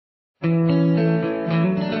Hello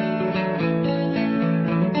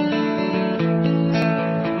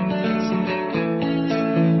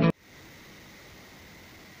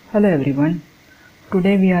everyone.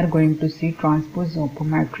 Today we are going to see transpose of a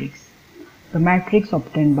matrix. The matrix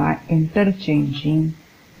obtained by interchanging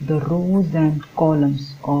the rows and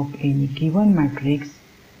columns of any given matrix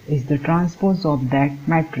is the transpose of that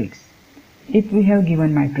matrix. If we have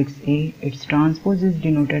given matrix A, its transpose is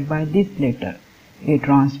denoted by this letter, A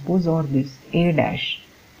transpose, or this A dash.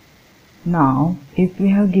 Now, if we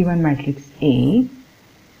have given matrix A,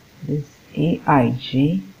 this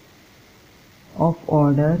Aij of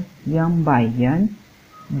order m by n,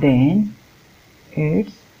 then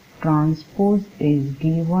its transpose is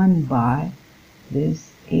given by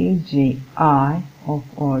this Aj of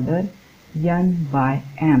order n by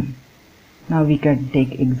m. Now we can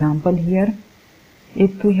take example here.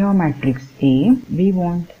 If we have matrix A, we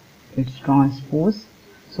want its transpose.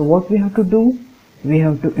 So what we have to do? We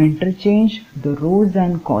have to interchange the rows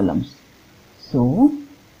and columns. So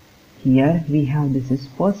here we have, this is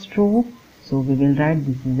first row, so we will write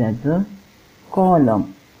this is as a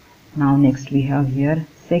column. Now next we have here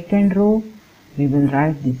second row, we will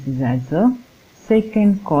write this is as a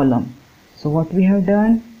second column. So what we have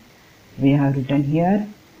done? We have written here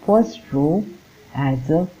first row as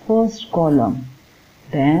a first column,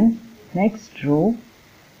 then next row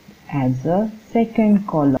as a second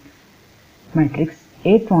column. Matrix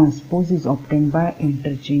A transpose is obtained by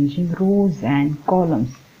interchanging rows and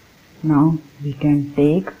columns. Now we can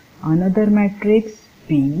take another matrix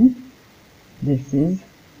P. This is,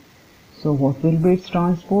 so what will be its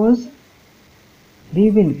transpose? We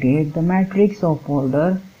will get the matrix of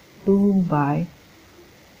order 2 by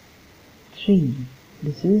 3.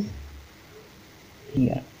 This is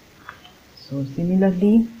here. So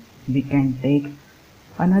similarly we can take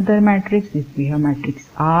another matrix. If we have matrix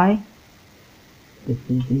I, this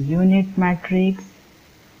is a unit matrix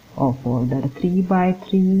of order 3 by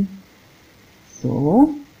 3.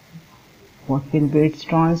 So what will be its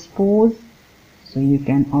transpose? So you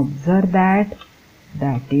can observe that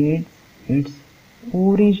is its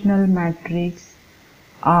original matrix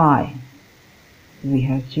I. We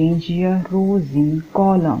have changed here rows in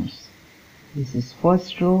columns. This is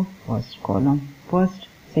first row, first column, first,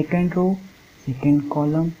 second row, second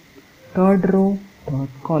column, third row, third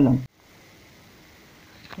column.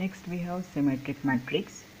 Next we have symmetric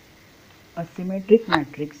matrix. A symmetric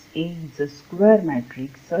matrix A is a square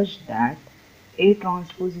matrix such that A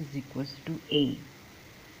transpose is equals to A.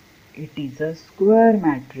 It is a square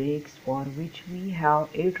matrix for which we have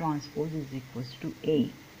A transpose is equals to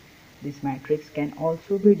A. This matrix can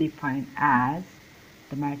also be defined as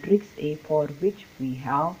the matrix A for which we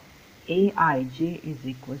have Aij is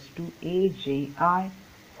equals to Aji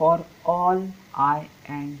for all I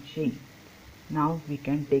and j. Now we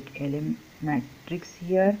can take element matrix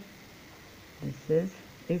here. This is,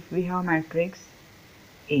 if we have matrix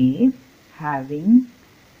A having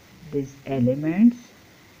these elements,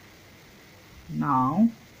 now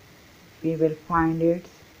we will find its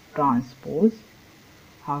transpose.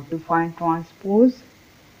 How to find transpose?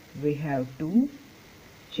 We have to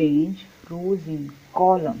change rows in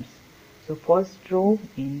columns. So first row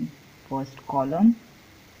in first column,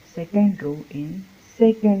 second row in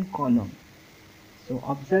second column. So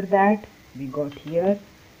observe that we got here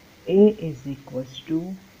A is equals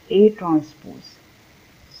to A transpose.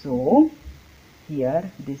 So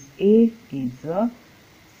here this A is a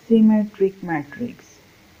symmetric matrix.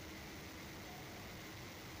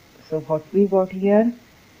 So what we got here?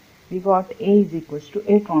 We got A is equals to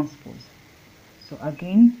A transpose. So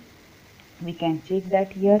again we can check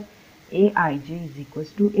that here Aij is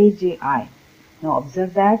equals to Aji. Now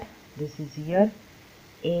observe that this is here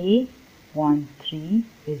A13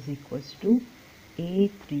 is equals to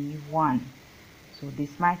A31. So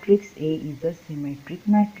this matrix A is a symmetric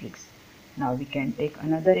matrix. Now we can take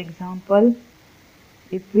another example.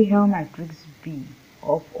 If we have matrix B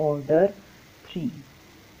of order 3.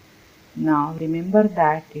 Now remember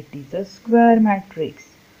that it is a square matrix.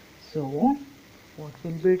 So what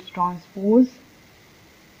will be its transpose?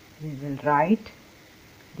 We will write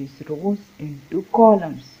these rows into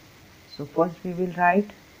columns. So first we will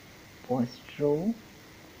write first row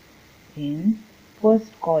in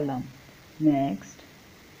first column, next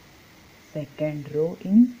second row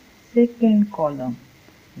in second column,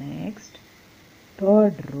 next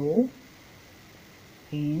third row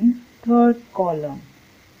in third column.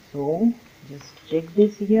 So just check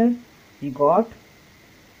this here, we got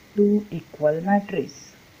two equal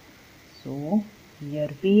matrices. So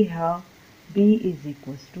here we have B is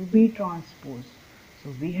equals to B transpose.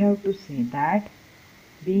 So we have to say that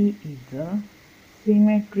B is a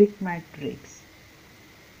symmetric matrix.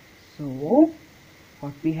 So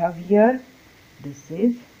what we have here, this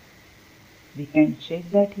is, we can check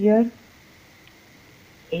that here,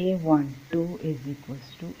 A12 is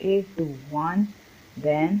equals to A21,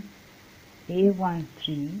 then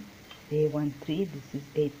A13, this is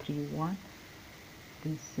A31,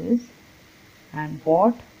 this is, and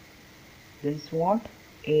what, this what,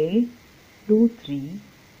 A23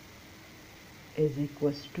 is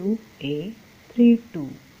equals to A32.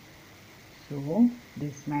 So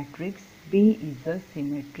this matrix B is a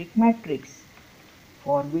symmetric matrix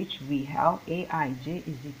for which we have Aij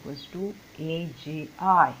is equals to Aji.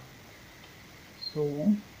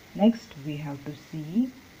 So next we have to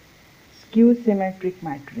see skew symmetric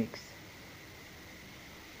matrix.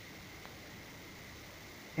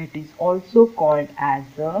 It is also called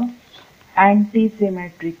as a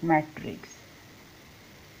anti-symmetric matrix.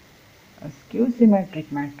 A skew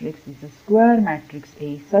symmetric matrix is a square matrix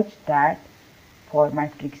A such that for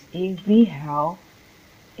matrix A we have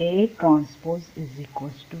A transpose is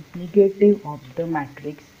equals to negative of the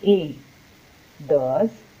matrix A.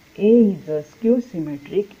 Thus, A is a skew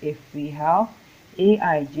symmetric if we have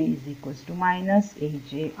Aij is equals to minus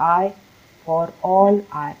Aj for all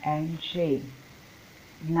I and j.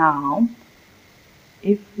 Now,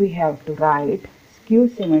 if we have to write skew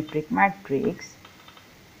symmetric matrix,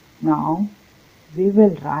 now we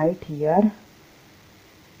will write here,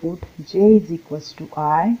 put j is equals to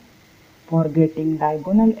I for getting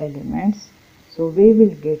diagonal elements. So we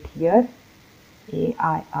will get here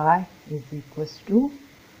Aii is equals to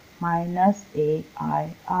minus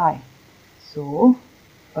Aii. So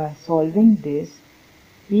by solving this,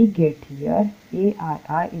 we get here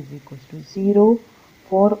Aii is equals to 0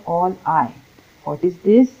 for all I. What is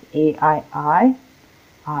this? Aii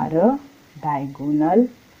are a diagonal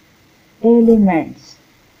elements.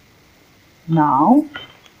 Now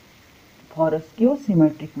for a skew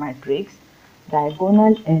symmetric matrix,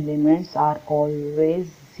 diagonal elements are always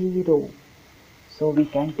 0. So we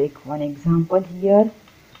can take one example here.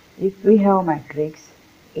 If we have matrix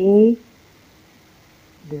A,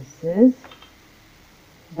 this is,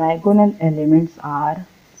 diagonal elements are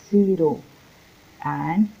 0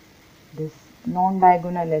 and this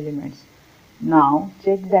non-diagonal elements. Now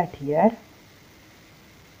check that here.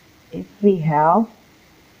 If we have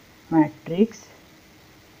matrix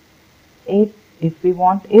A, if we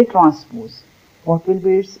want A transpose, what will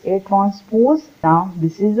be its A transpose? Now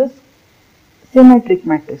this is a symmetric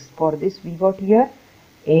matrix. For this we got here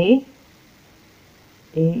A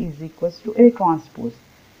is equals to A transpose.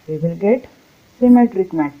 We will get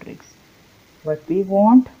symmetric matrix. But we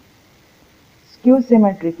want skew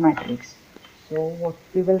symmetric matrix. So what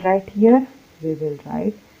we will write here? We will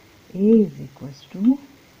write A is equals to,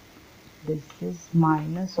 this is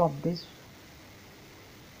minus of this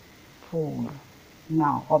 4.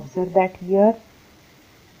 Now observe that here,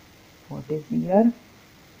 what is here?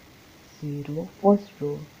 0 first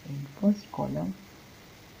row in first column,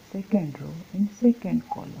 second row in second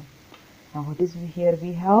column. Now what is here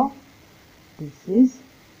we have? This is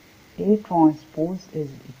A transpose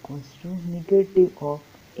is equals to negative of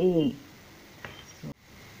A. So,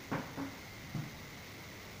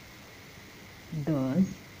 thus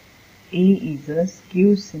A is a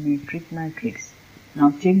skew symmetric matrix.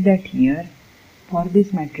 Now check that here. For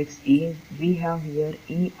this matrix A, we have here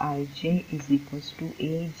Aij is equals to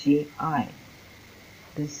Aji.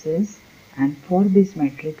 This is, and for this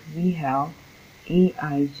matrix we have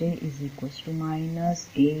Aij is equals to minus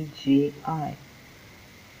Aji.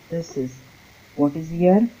 This is, what is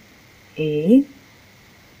here?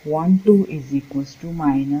 A12 is equals to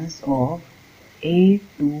minus of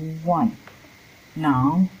A21.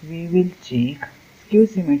 Now we will check skew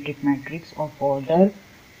symmetric matrix of order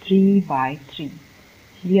 3 by 3.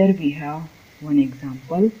 Here we have one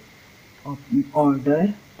example of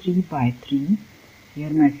order 3 by 3. Here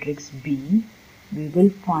matrix B, we will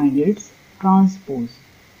find its transpose.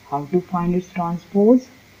 How to find its transpose?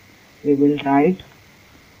 We will write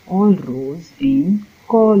all rows in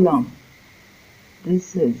column.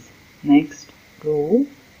 This is next row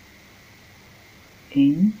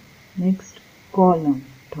in next column,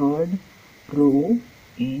 third row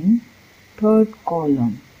in third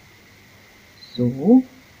column. So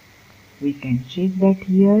we can check that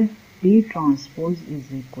here B transpose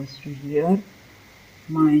is equals to here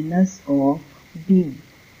minus of B,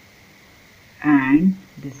 and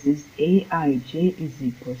this is Aij is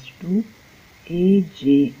equals to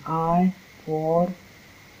Aji for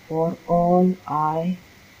all I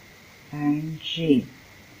and j.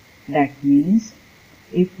 That means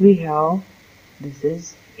if we have, this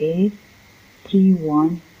is A3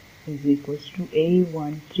 A31 is equals to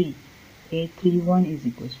A13. A31 is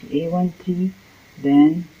equals to A13,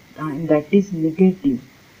 then that is negative.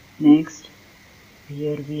 Next,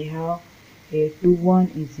 here we have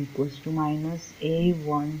A21 is equals to minus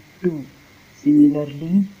A12.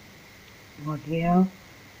 Similarly, what we have,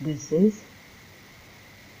 this is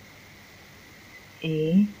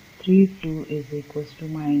A32 is equals to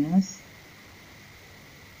minus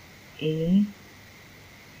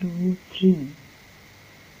A23,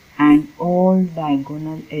 and all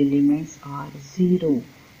diagonal elements are 0.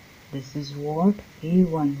 This is what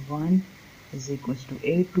A11 is equals to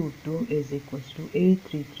A22 is equals to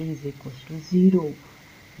A33 is equals to 0.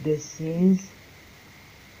 This is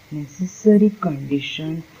necessary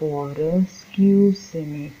condition for a skew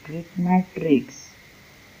symmetric matrix.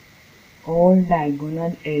 All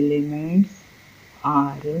diagonal elements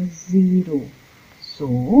are 0.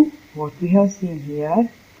 So what we have seen here,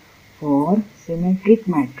 for symmetric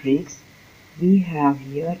matrix we have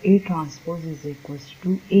here A transpose is equals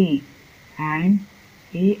to A and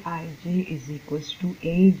Aij is equals to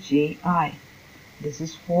Aji. This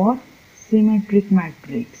is for symmetric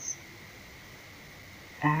matrix.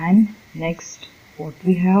 And next, what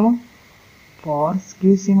we have for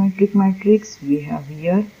skew symmetric matrix, we have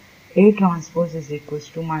here A transpose is equals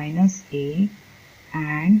to minus A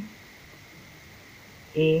and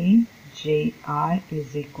Aji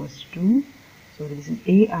is equals to, so this is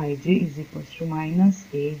Aij is equals to minus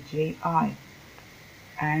Aji,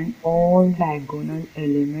 and all diagonal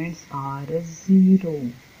elements are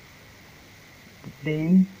 0.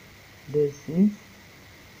 Then this is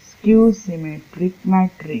skew symmetric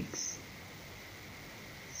matrix.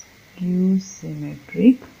 Skew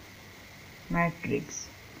symmetric matrix.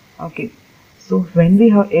 Okay, so when we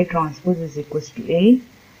have A transpose is equals to A,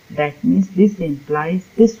 that means this implies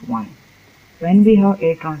this one. When we have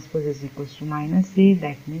A transpose is equals to minus A,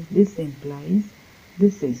 that means this implies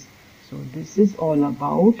this is. So this is all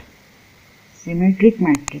about symmetric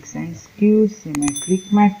matrix and skew symmetric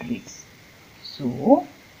matrix. So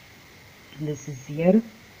this is here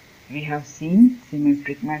we have seen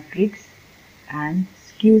symmetric matrix and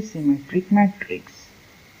skew symmetric matrix.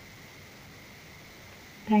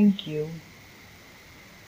 Thank you.